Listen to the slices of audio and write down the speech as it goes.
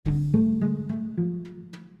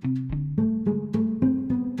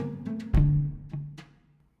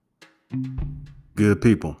Good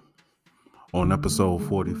people. On episode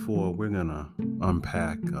 44, we're going to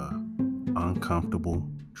unpack uncomfortable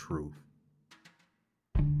truth.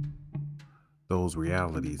 Those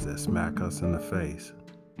realities that smack us in the face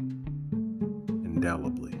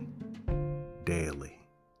indelibly, daily,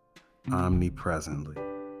 omnipresently.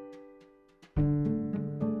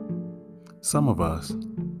 Some of us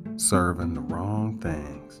serving the wrong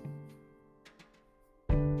things.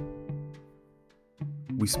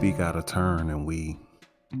 We speak out of turn and we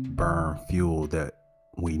burn fuel that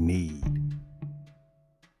we need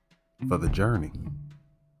for the journey.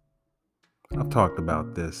 I've talked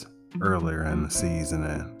about this earlier in the season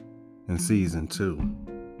and in season 2,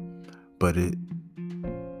 but it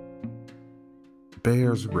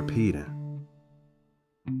bears repeating.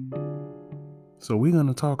 So we're going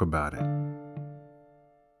to talk about it.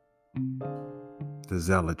 The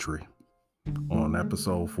zealotry on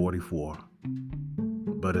episode 44.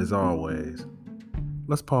 But as always,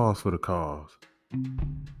 let's pause for the cause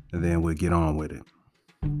and then we'll get on with it.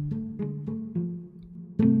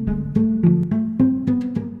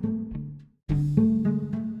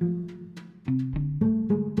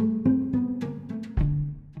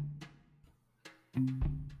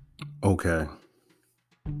 Okay.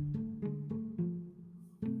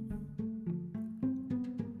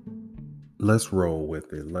 Let's roll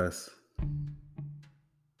with it.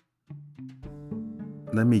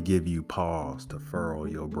 Let me give you pause to furrow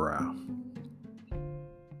your brow.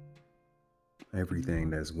 Everything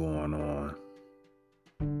that's going on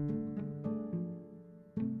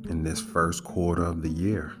in this first quarter of the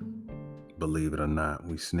year, believe it or not,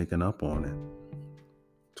 we sneaking up on it.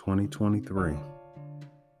 2023.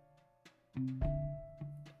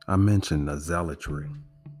 I mentioned the zealotry.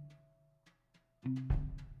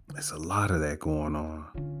 There's a lot of that going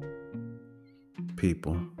on.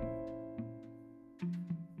 People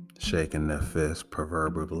shaking their fists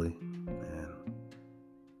proverbially and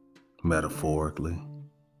metaphorically,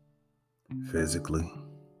 physically.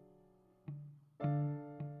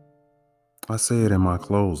 I say it in my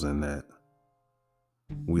closing that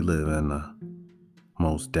we live in the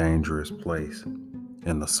most dangerous place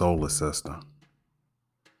in the solar system.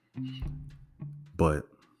 But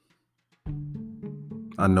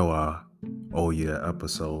I know I owe you an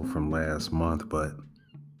episode from last month, but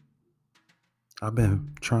I've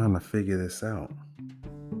been trying to figure this out.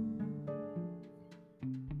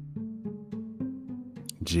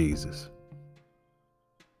 Jesus.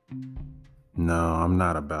 No, I'm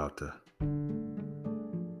not about to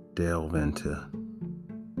delve into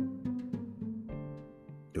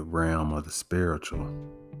the realm of the spiritual.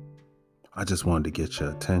 I just wanted to get your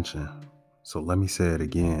attention. So let me say it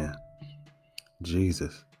again.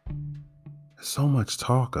 Jesus. There's so much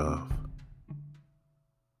talk of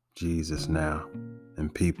Jesus now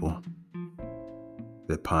and people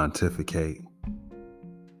that pontificate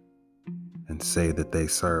and say that they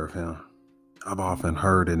serve him. I've often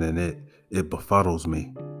heard it and it befuddles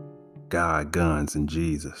me. God, guns, and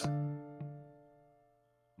Jesus.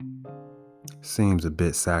 Seems a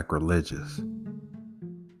bit sacrilegious.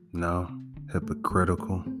 No?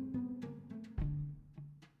 Hypocritical?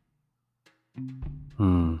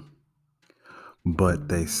 But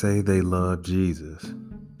they say they love Jesus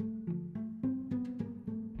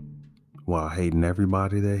while hating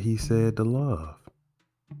everybody that he said to love.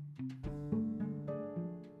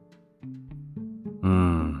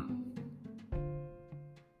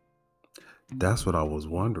 That's what I was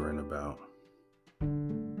wondering about.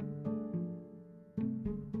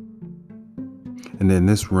 And then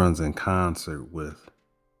this runs in concert with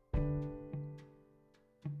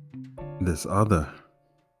this other,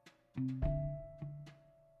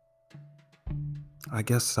 I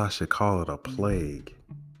guess I should call it a plague,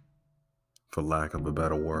 for lack of a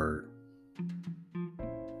better word.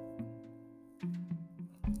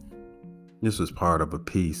 This was part of a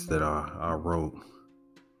piece that I wrote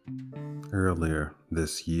earlier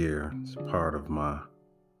this year. It's part of my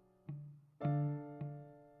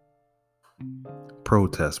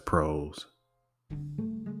protest prose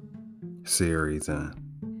series, and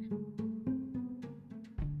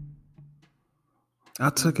I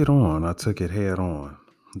took it head on.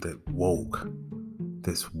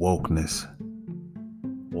 This wokeness,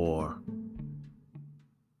 or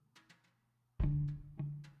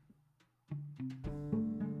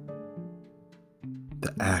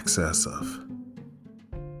the access of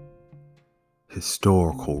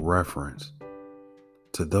historical reference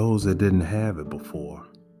to those that didn't have it before.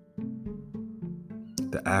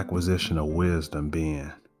 The acquisition of wisdom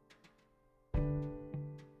being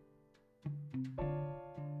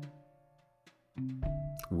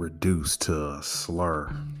reduced to a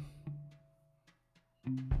slur.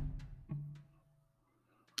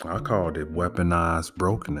 I called it weaponized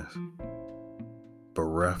brokenness,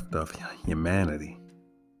 bereft of humanity.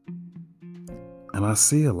 And I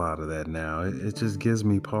see a lot of that now. It just gives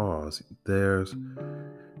me pause.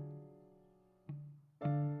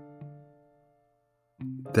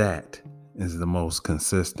 That is the most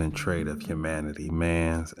consistent trait of humanity,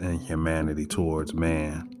 man's and humanity towards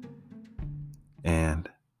man. And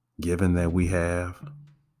given that we have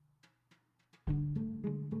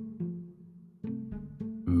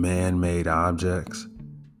man-made objects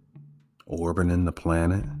orbiting the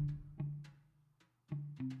planet,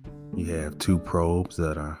 you have two probes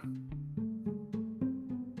that are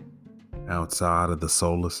outside of the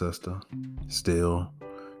solar system, still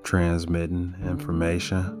transmitting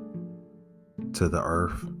information to the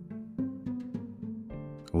Earth.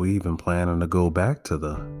 We even planning to go back to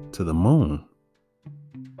the moon.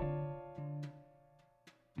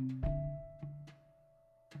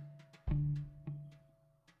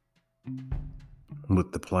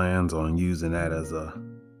 With the plans on using that as a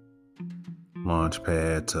launch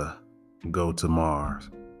pad to go to Mars.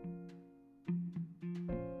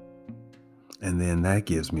 And then that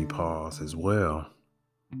gives me pause as well,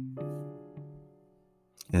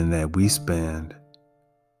 in that we spend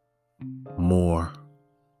more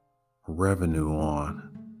revenue on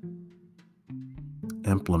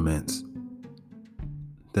implements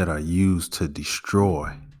that are used to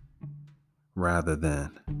destroy rather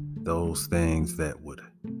than those things that would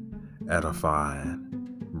edify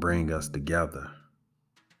and bring us together,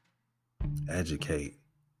 educate,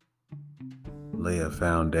 lay a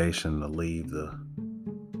foundation to leave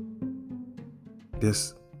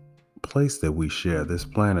this place that we share, this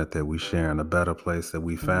planet that we share, in a better place that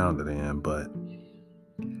we found it in. But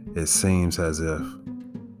it seems as if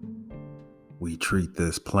we treat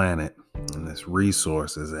this planet and its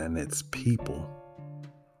resources and its people,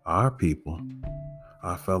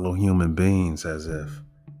 our fellow human beings, as if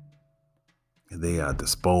they are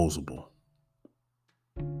disposable,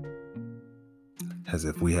 as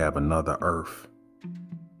if we have another Earth.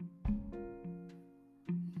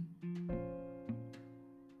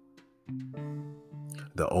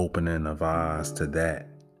 The opening of eyes to that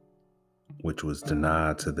which was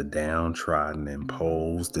denied to the downtrodden,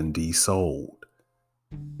 imposed, and desold.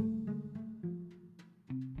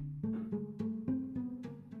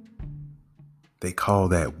 They call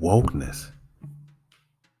that wokeness.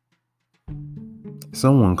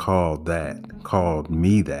 Someone called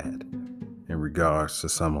me that in regards to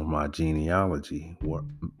some of my genealogy,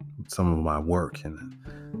 some of my work in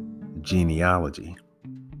genealogy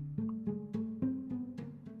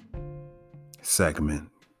segment,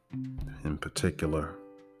 in particular,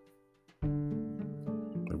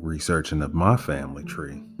 the researching of my family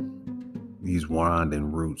tree, these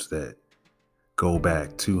winding roots that go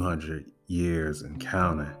back 200 years and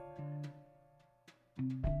counting.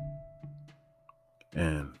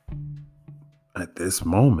 And at this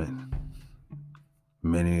moment,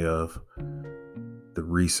 many of the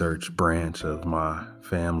research branch of my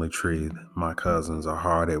family tree, my cousins, are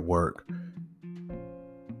hard at work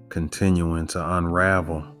continuing to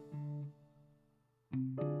unravel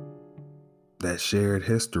that shared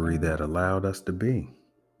history that allowed us to be.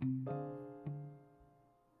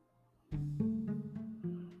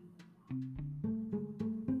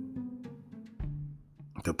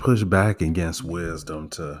 To push back against wisdom,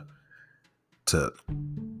 to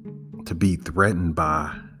be threatened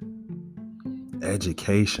by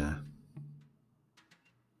education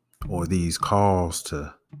or these calls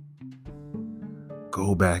to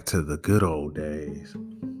go back to the good old days.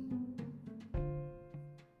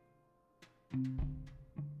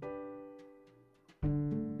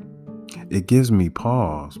 It gives me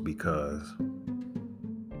pause, because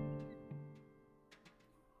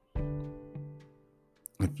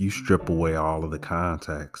if you strip away all of the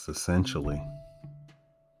context, essentially,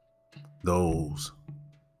 those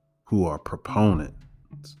who are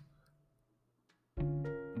proponents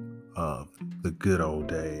of the good old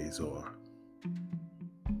days, or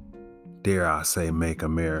dare I say, make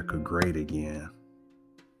America great again,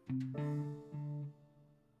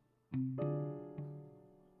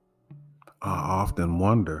 I often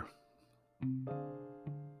wonder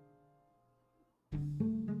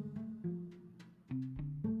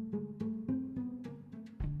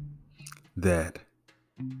that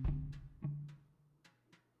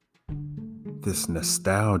this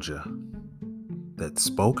nostalgia that's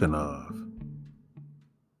spoken of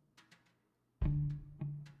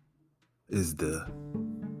is the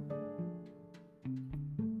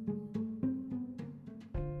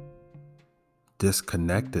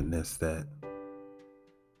disconnectedness that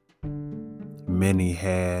many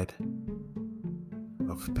had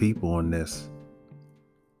of of people in this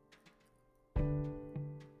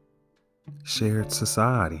shared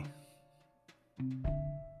society.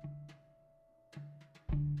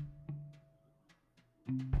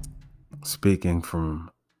 Speaking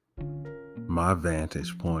from my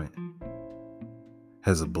vantage point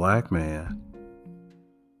as a black man,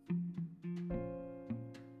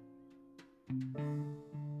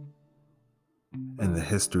 and the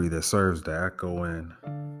history that serves to echo in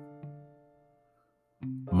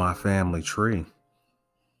my family tree,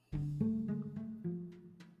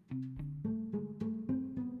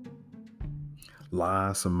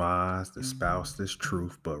 lies surmised, espoused as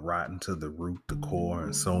truth, but rotten to the root, the core,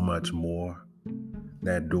 and so much more.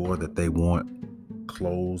 That door that they want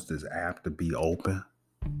closed is apt to be open,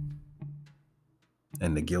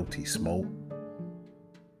 and the guilty smoke.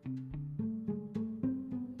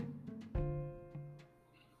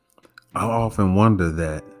 I often wonder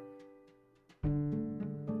that,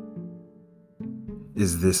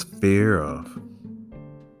 is this fear of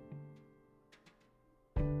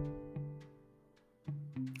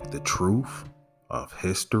the truth of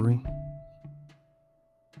history,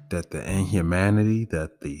 that the inhumanity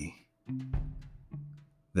that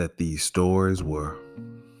these stories were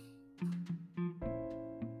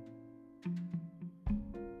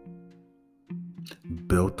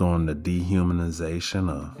built on the dehumanization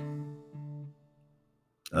of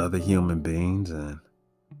other human beings, and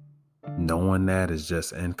knowing that is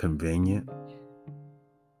just inconvenient.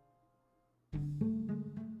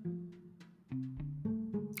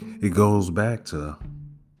 It goes back to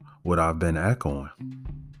what I've been echoing.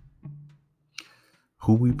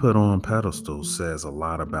 Who we put on pedestals says a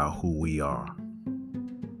lot about who we are.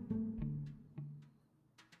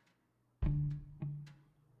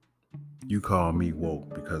 You call me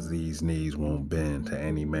woke because these knees won't bend to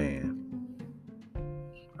any man.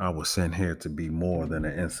 I was sent here to be more than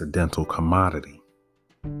an incidental commodity.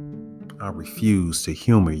 I refuse to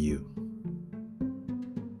humor you.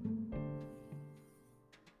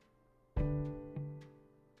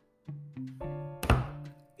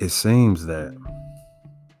 It seems that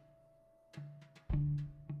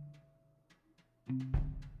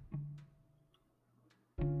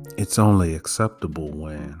it's only acceptable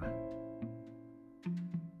when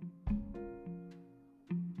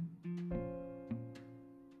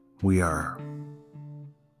we are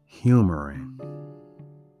humoring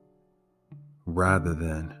rather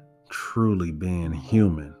than truly being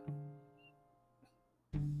human.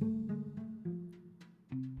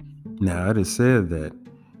 Now, it is said that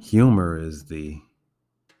humor is the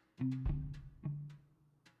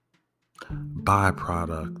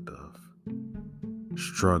byproduct of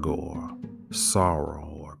struggle or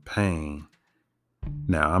sorrow or pain.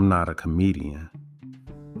 Now, I'm not a comedian.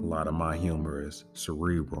 A lot of my humor is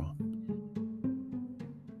cerebral.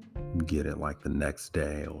 You get it like the next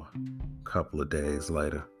day or a couple of days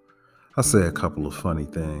later. I say a couple of funny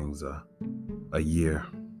things a year.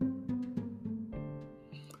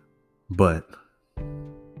 But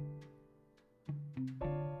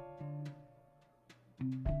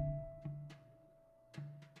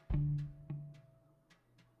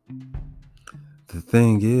the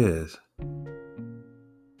thing is,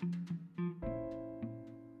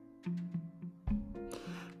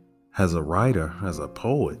 as a writer, as a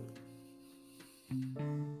poet,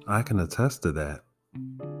 I can attest to that.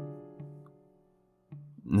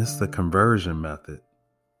 It's the conversion method.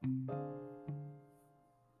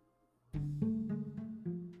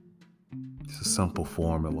 It's a simple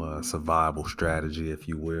formula, a survival strategy, if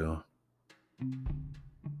you will.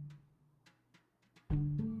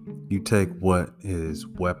 You take what is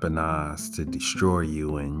weaponized to destroy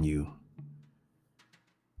you and you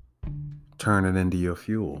turn it into your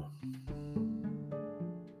fuel.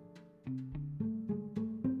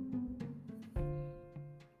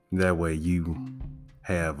 That way you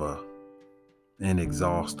have an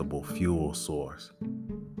inexhaustible fuel source.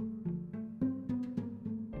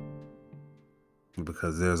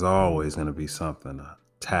 Because there's always going to be something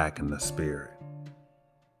attacking the spirit.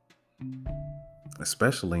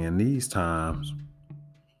 Especially in these times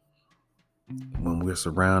when we're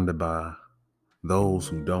surrounded by those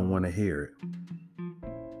who don't want to hear it.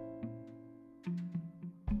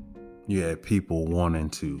 You have people wanting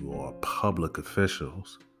to, or public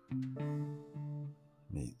officials,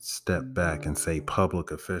 step back and say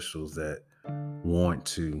public officials that want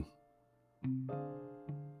to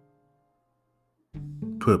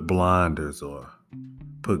put blinders or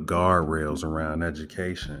put guardrails around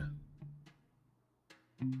education.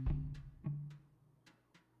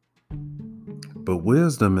 But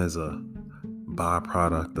wisdom is a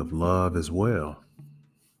byproduct of love as well.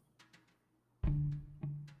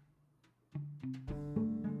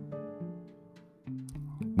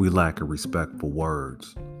 we lack a respect for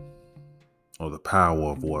words or the power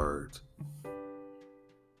of words.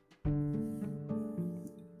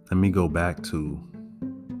 Let me go back to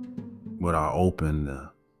what I opened the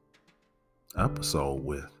episode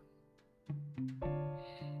with.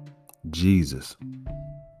 Jesus.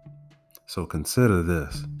 So consider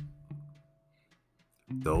this.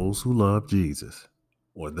 Those who love Jesus,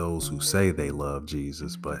 or those who say they love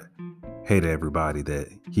Jesus but hate everybody that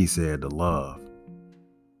he said to love,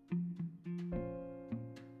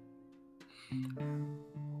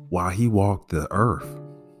 while he walked the earth,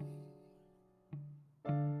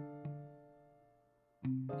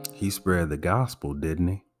 he spread the gospel, didn't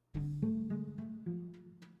he?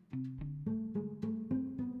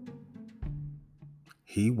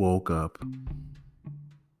 He woke up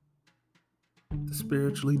the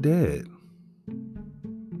spiritually dead,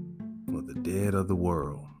 or the dead of the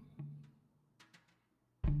world,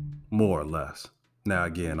 more or less. Now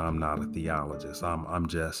again, I'm not a theologist. I'm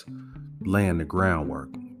just laying the groundwork,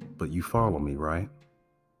 but you follow me, right?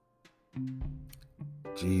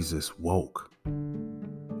 Jesus woke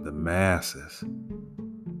the masses.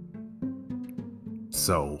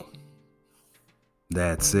 So,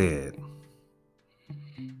 that said,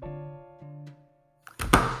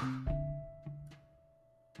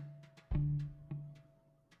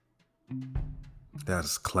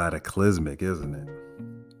 that's cataclysmic, isn't it?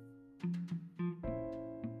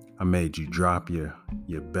 I made you drop your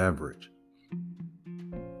beverage.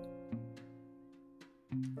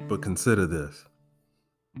 But consider this.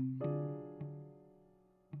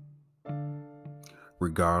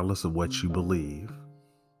 Regardless of what you believe,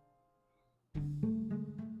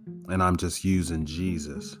 and I'm just using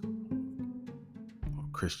Jesus or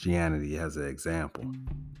Christianity as an example,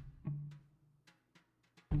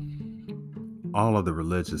 all of the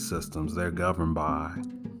religious systems, they're governed by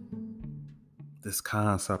this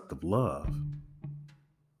concept of love.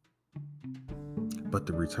 But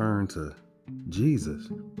to return to Jesus,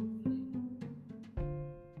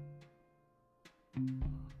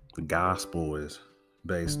 the gospel is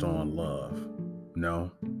based on love.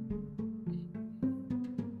 No.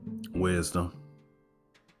 Wisdom.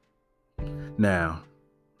 Now,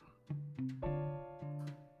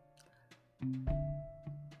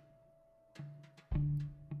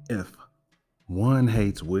 if one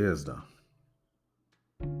hates wisdom,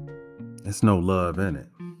 there's no love in it.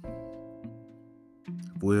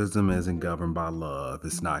 If wisdom isn't governed by love,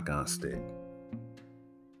 it's not gonna stick.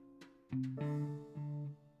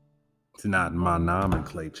 It's not in my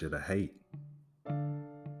nomenclature to hate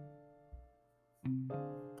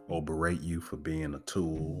or berate you for being a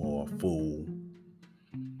tool or a fool.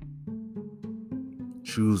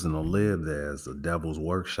 Choosing to live there is the devil's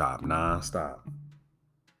workshop nonstop.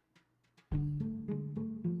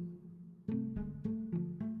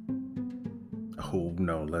 Oh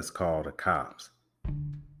no, let's call the cops.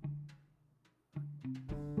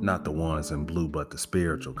 Not the ones in blue, but the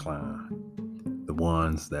spiritual kind. The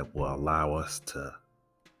ones that will allow us to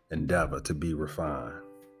endeavor to be refined.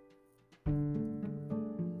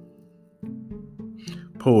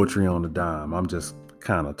 Poetry on the dime. I'm just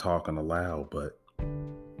kind of talking aloud, but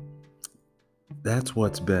that's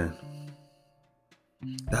what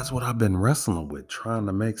I've been wrestling with, trying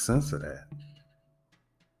to make sense of that.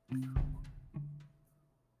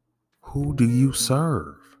 Who do you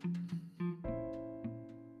serve?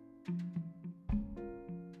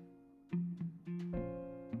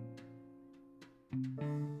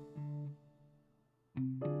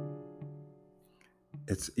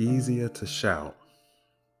 It's easier to shout,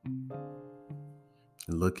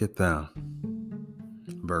 "Look at them,"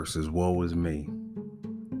 versus "Woe is me,"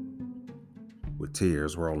 with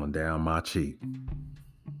tears rolling down my cheek.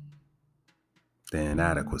 The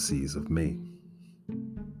inadequacies of me.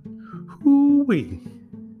 Hoo-wee.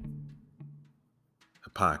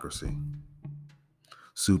 Hypocrisy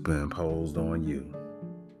superimposed on you.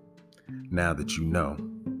 Now that you know,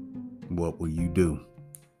 what will you do?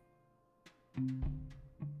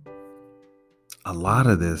 A lot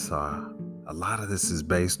of this is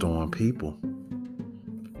based on people.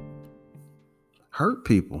 Hurt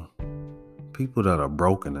people. People that are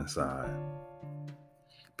broken inside.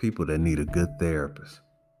 People that need a good therapist.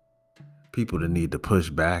 People that need to push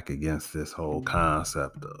back against this whole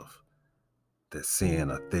concept of that seeing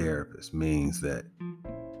a therapist means that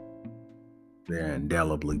they're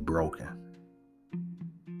indelibly broken.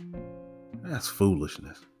 That's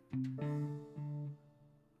foolishness.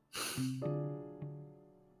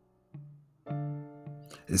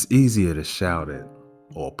 It's easier to shout at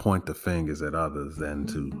or point the fingers at others than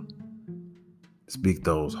to speak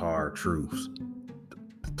those hard truths,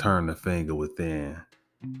 to turn the finger within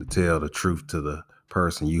to tell the truth to the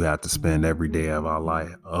person you have to spend every day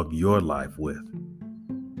of your life with.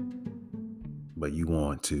 But you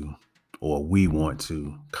want to, or we want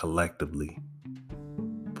to, collectively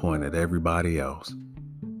point at everybody else.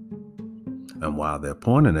 And while they're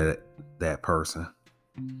pointing at that person,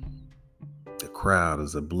 the crowd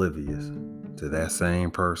is oblivious to that same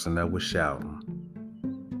person that was shouting,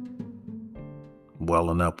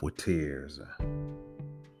 welling up with tears,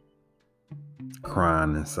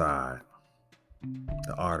 crying inside.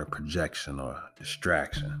 The art of projection or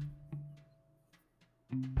distraction.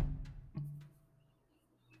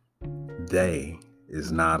 They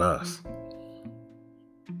is not us.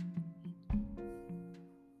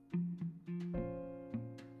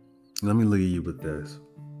 Let me leave you with this.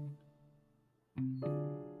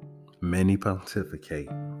 Many pontificate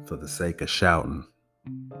for the sake of shouting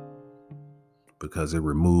because it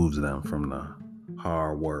removes them from the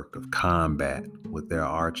hard work of combat with their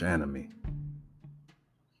arch enemy.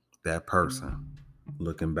 That person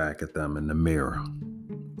looking back at them in the mirror.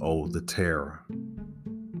 Oh, the terror.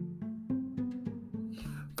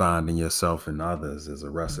 Finding yourself in others is a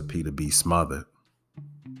recipe to be smothered.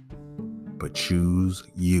 But choose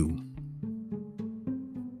you.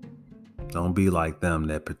 Don't be like them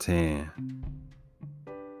that pretend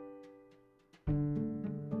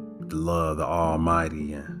to love the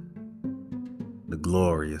Almighty and the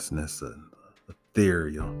gloriousness of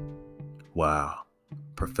ethereal while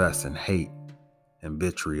professing hate and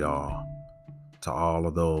vitriol to all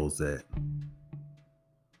of those that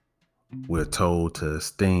we're told to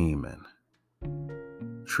esteem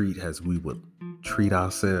and treat as we would treat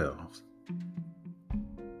ourselves.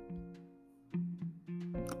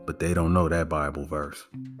 But they don't know that Bible verse.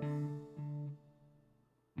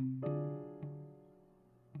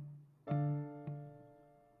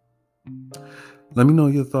 Let me know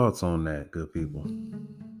your thoughts on that, good people.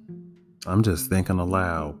 I'm just thinking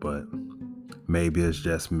aloud, but maybe it's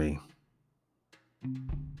just me.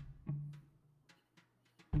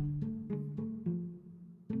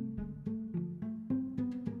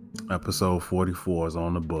 Episode 44 is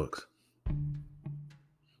on the books.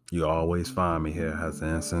 You always find me here as the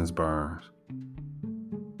incense burns.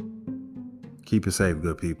 Keep it safe,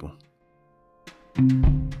 good people.